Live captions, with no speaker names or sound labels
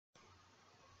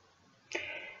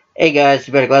Hey guys, it's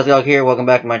Glasgow here. Welcome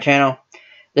back to my channel.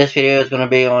 This video is going to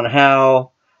be on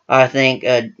how I think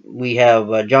we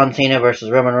have John Cena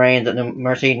versus Roman Reigns at No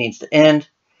Mercy needs to end.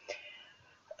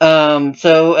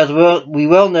 So as we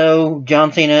well know,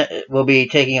 John Cena will be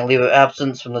taking a leave of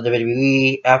absence from the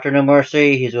WWE after No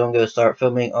Mercy. He's going to go start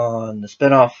filming on the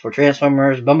spinoff for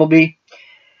Transformers, Bumblebee.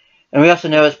 And we also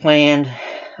know it's planned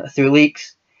through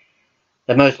leaks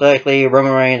that most likely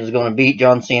Roman Reigns is going to beat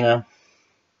John Cena.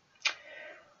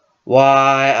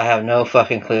 Why? I have no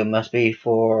fucking clue. It must be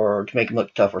to make him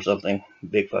look tough or something.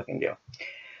 Big fucking deal.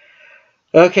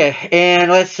 Okay,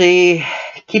 and let's see.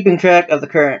 Keeping track of the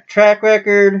current track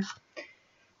record.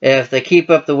 If they keep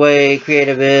up the way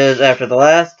creative is after the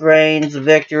last Reigns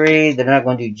victory, they're not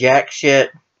going to do jack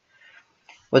shit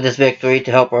with this victory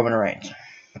to help Roman Reigns.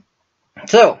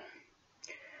 So,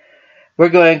 we're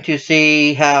going to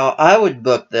see how I would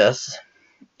book this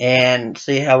and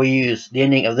see how we use the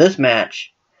ending of this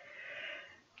match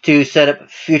to set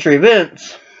up future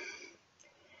events.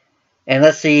 And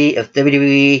let's see if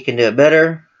WWE can do it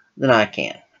better than I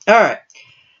can. Alright,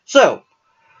 so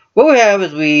what we have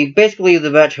is we basically leave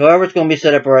the match however it's going to be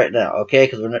set up right now, okay?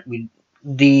 Because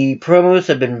the promos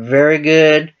have been very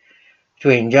good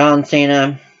between John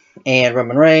Cena and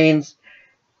Roman Reigns.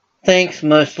 Thanks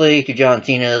mostly to John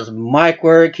Cena's mic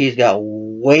work. He's got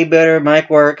way better mic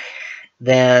work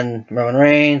than Roman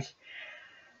Reigns.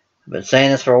 I've been saying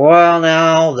this for a while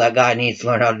now. That guy needs to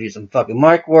learn how to do some fucking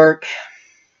mic work.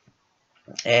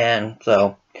 And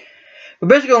so, we're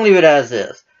basically going to leave it as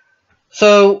is.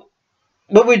 So,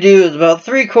 what we do is about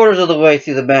 3/4 of the way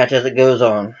through the match as it goes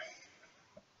on,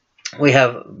 we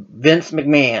have Vince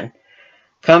McMahon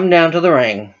come down to the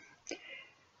ring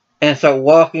and start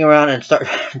walking around and start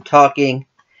talking.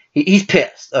 He's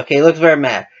pissed, okay? He looks very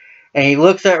mad. And he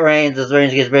looks at Reigns as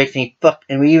Reigns gets breaks,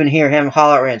 and we even hear him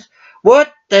holler at Reigns,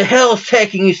 "What the hell's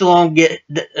taking you so long to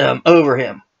get over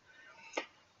him?"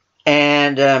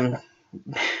 And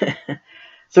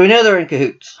so we know they're in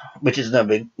cahoots, which is no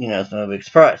big, it's no big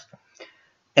surprise.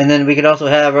 And then we could also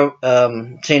have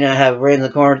Cena have Reigns in the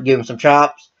corner to give him some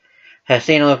chops. Have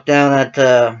Cena look down at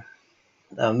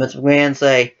Vince McMahon and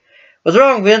say, "What's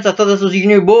wrong, Vince? I thought this was your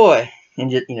new boy." And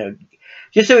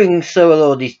just so we can sow a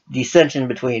little dissension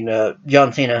between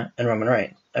John Cena and Roman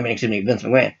Reigns. Vince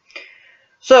McMahon.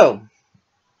 So,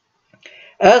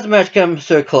 as the match comes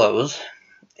to a close,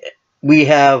 we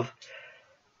have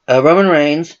Roman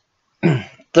Reigns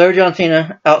throw John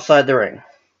Cena outside the ring.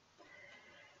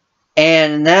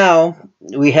 And now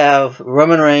we have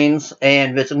Roman Reigns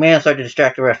and Vince McMahon start to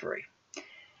distract the referee.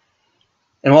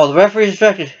 And while the referee is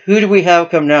distracted, who do we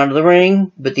have come down to the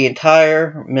ring but the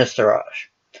entire Miztourage?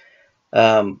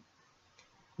 The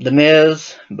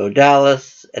Miz, Bo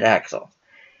Dallas, and Axel.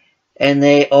 And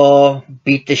they all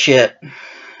beat the shit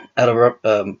out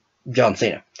of John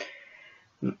Cena.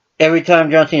 Every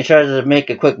time John Cena tries to make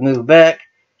a quick move back,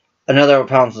 another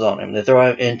pounces on him. They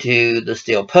throw him into the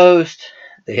steel post.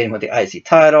 They hit him with the IC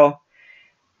title.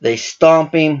 They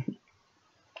stomp him,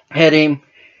 hit him.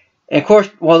 And of course,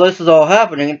 while this is all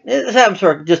happening, this happens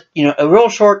for just, a real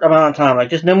short amount of time, like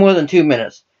just no more than 2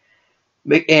 minutes.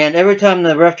 And every time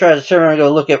the ref tries to turn around and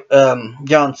go look at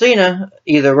John Cena,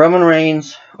 either Roman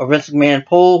Reigns or Vince McMahon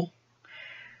pull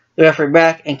the referee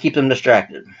back and keep them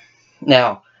distracted.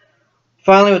 Now,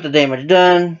 finally with the damage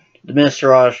done, the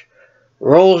Miztourage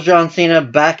rolls John Cena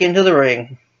back into the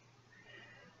ring.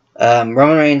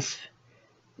 Roman Reigns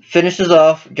finishes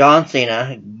off John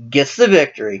Cena, gets the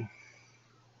victory,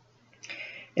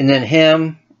 and then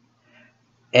him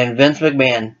and Vince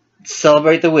McMahon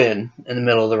celebrate the win in the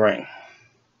middle of the ring.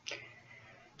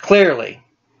 Clearly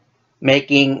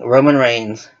making Roman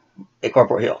Reigns a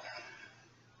corporate heel.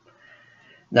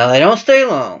 Now they don't stay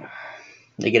long.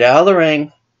 They get out of the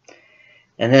ring,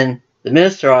 and then the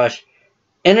Miztourage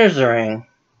enters the ring,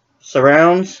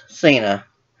 surrounds Cena,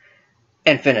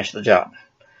 and finish the job.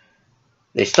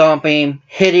 They stomp him,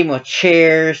 hit him with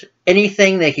chairs,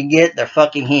 anything they can get their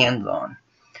fucking hands on.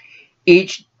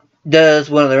 Each does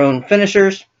one of their own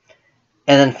finishers,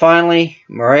 and then finally,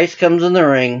 Maurice comes in the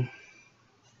ring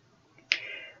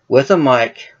with a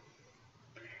mic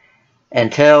and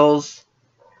tells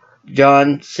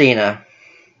John Cena,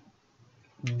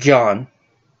 "John,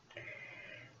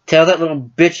 tell that little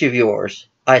bitch of yours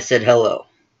I said hello.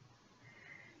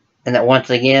 And that once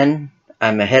again,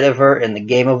 I'm ahead of her in the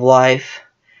game of life,"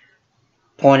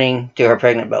 pointing to her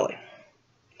pregnant belly.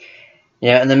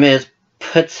 And the Miz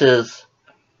puts his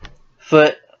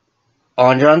foot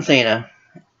on John Cena,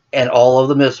 and all of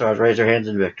the Miztourage raise their hands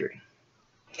in victory.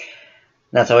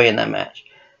 That's how we end that match.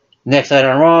 Next night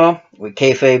on Raw, we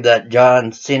kayfabe that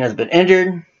John Cena has been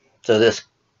injured, so this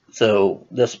So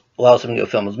this allows him to go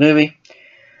film his movie.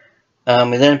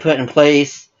 We then put in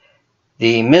place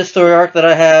the Miz story arc that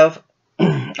I have,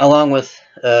 along with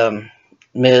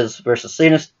Miz versus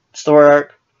Cena story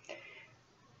arc.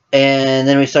 And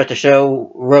then we start to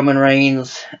show Roman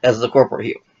Reigns as the corporate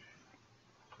heel.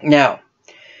 Now,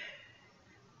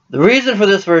 the reason for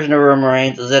this version of Roman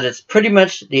Reigns is that it's pretty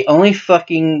much the only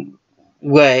fucking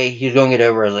way he's going to get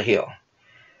over as a heel.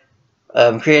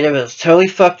 Creative has totally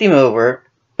fucked him over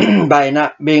by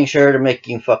not being sure to make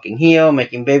him fucking heel,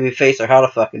 make him babyface, or how to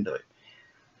fucking do it.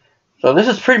 So this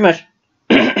is pretty much,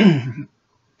 in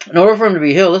order for him to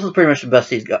be heel, this is pretty much the best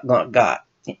he's got.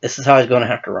 This is how he's going to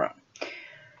have to run.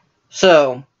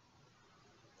 So,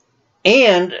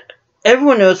 and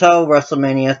everyone knows how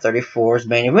WrestleMania 34's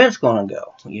main event's going to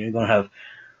go. You're going to have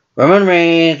Roman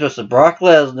Reigns versus Brock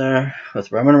Lesnar,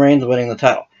 with Roman Reigns winning the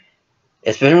title.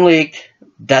 It's been leaked.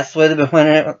 That's the way they've been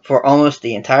planning it for almost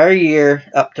the entire year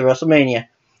up to WrestleMania.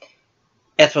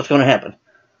 That's what's going to happen.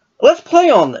 Let's play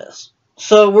on this.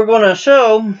 So we're going to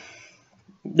show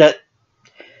that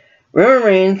Roman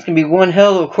Reigns can be one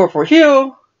hell of a corporate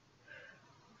heel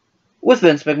with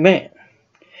Vince McMahon.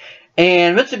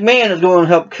 And Vince McMahon is going to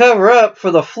help cover up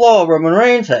for the flaw Roman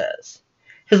Reigns has.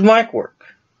 His mic work.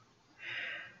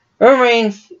 Roman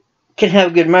Reigns can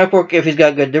have good mic work if he's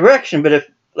got good direction, but if,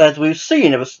 as we've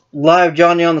seen, if it's live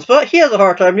Johnny on the spot, he has a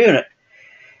hard time doing it.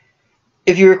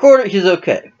 If you record it, he's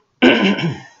okay.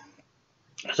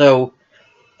 So,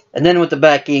 and then with the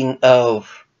backing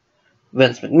of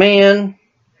Vince McMahon,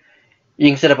 you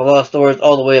can set up a lot of stories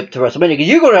all the way up to WrestleMania, because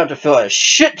you're going to have to fill a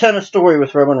shit ton of story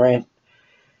with Roman Reigns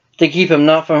to keep him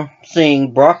not from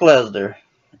seeing Brock Lesnar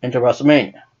into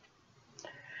WrestleMania.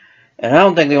 And I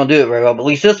don't think they're going to do it very well, but at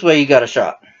least this way you got a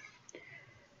shot.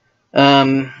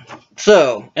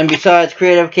 So, and besides,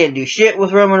 creative can't do shit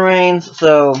with Roman Reigns,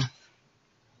 so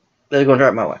they're going to try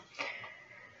it my way.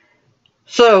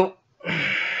 So,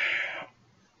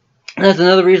 that's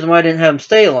another reason why I didn't have him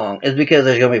stay long, is because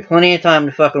there's going to be plenty of time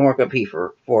to fucking work up heat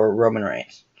for Roman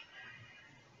Reigns.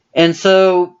 And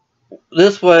so,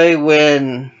 this way,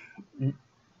 when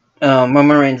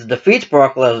Roman Reigns defeats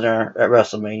Brock Lesnar at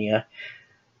WrestleMania,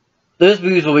 those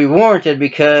views will be warranted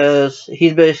because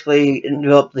he's basically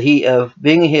developed the heat of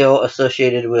being a heel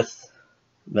associated with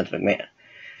Vince McMahon.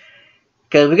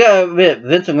 Because we gotta admit,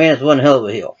 Vince McMahon is one hell of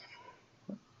a heel.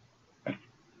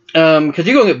 Because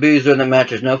you're gonna get boos during the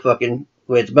match, there's no fucking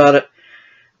ways about it.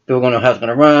 People are gonna know how it's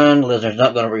gonna run. Lesnar's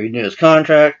not gonna renew his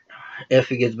contract if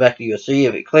he gets back to UFC,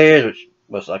 if he clears, which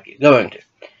most likely he's going to.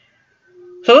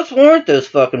 So let's warrant those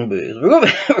fucking boos. We're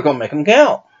gonna make them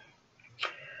count.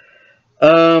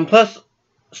 Plus,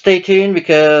 stay tuned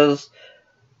because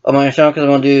on my channel, because I'm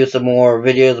going to do some more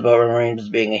videos about Roman Reigns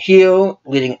being a heel,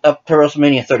 leading up to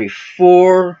WrestleMania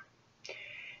 34,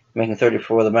 making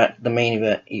 34 the main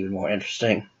event even more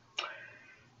interesting.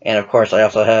 And of course, I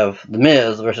also have The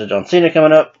Miz versus John Cena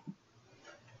coming up.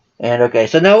 And okay,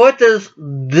 so now what does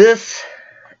this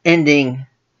ending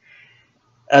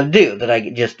do that I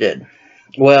just did?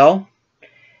 Well,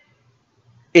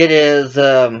 it is,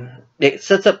 it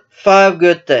sets up 5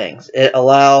 good things. It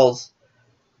allows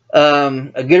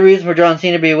a good reason for John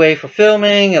Cena to be away for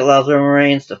filming. It allows Roman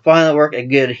Reigns to finally work a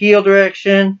good heel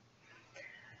direction.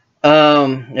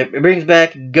 It brings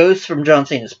back ghosts from John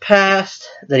Cena's past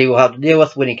that he will have to deal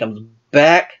with when he comes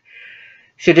back.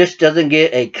 So this doesn't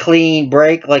get a clean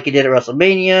break like he did at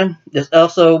WrestleMania. This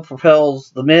also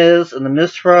propels The Miz and the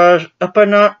Miztourage up a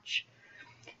notch,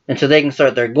 and so they can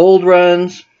start their gold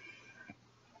runs.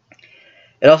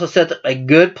 It also sets up a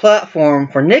good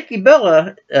platform for Nikki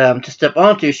Bella to step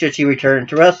onto should she return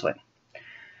to wrestling.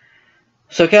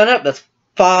 So count up, that's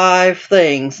 5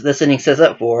 things this inning sets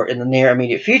up for in the near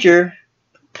immediate future,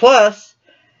 plus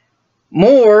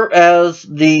more as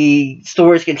the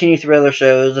stories continue through other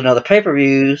shows and other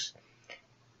pay-per-views,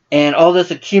 and all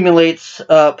this accumulates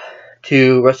up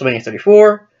to WrestleMania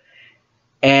 34,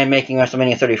 and making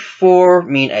WrestleMania 34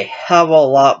 mean a hell of a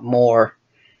lot more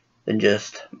than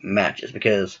just matches,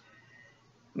 because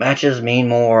matches mean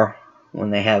more when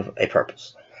they have a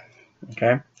purpose.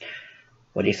 Okay?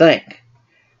 What do you think?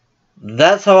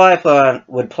 That's how I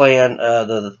would plan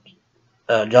the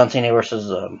John Cena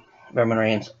versus Roman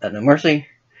Reigns at No Mercy.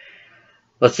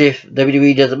 Let's see if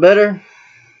WWE does it better.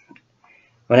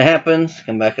 When it happens,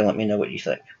 come back and let me know what you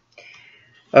think.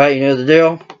 Alright, you know the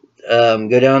deal.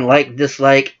 Go down, like,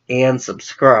 dislike, and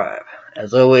subscribe.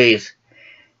 As always,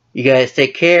 you guys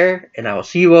take care, and I will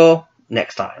see you all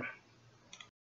next time.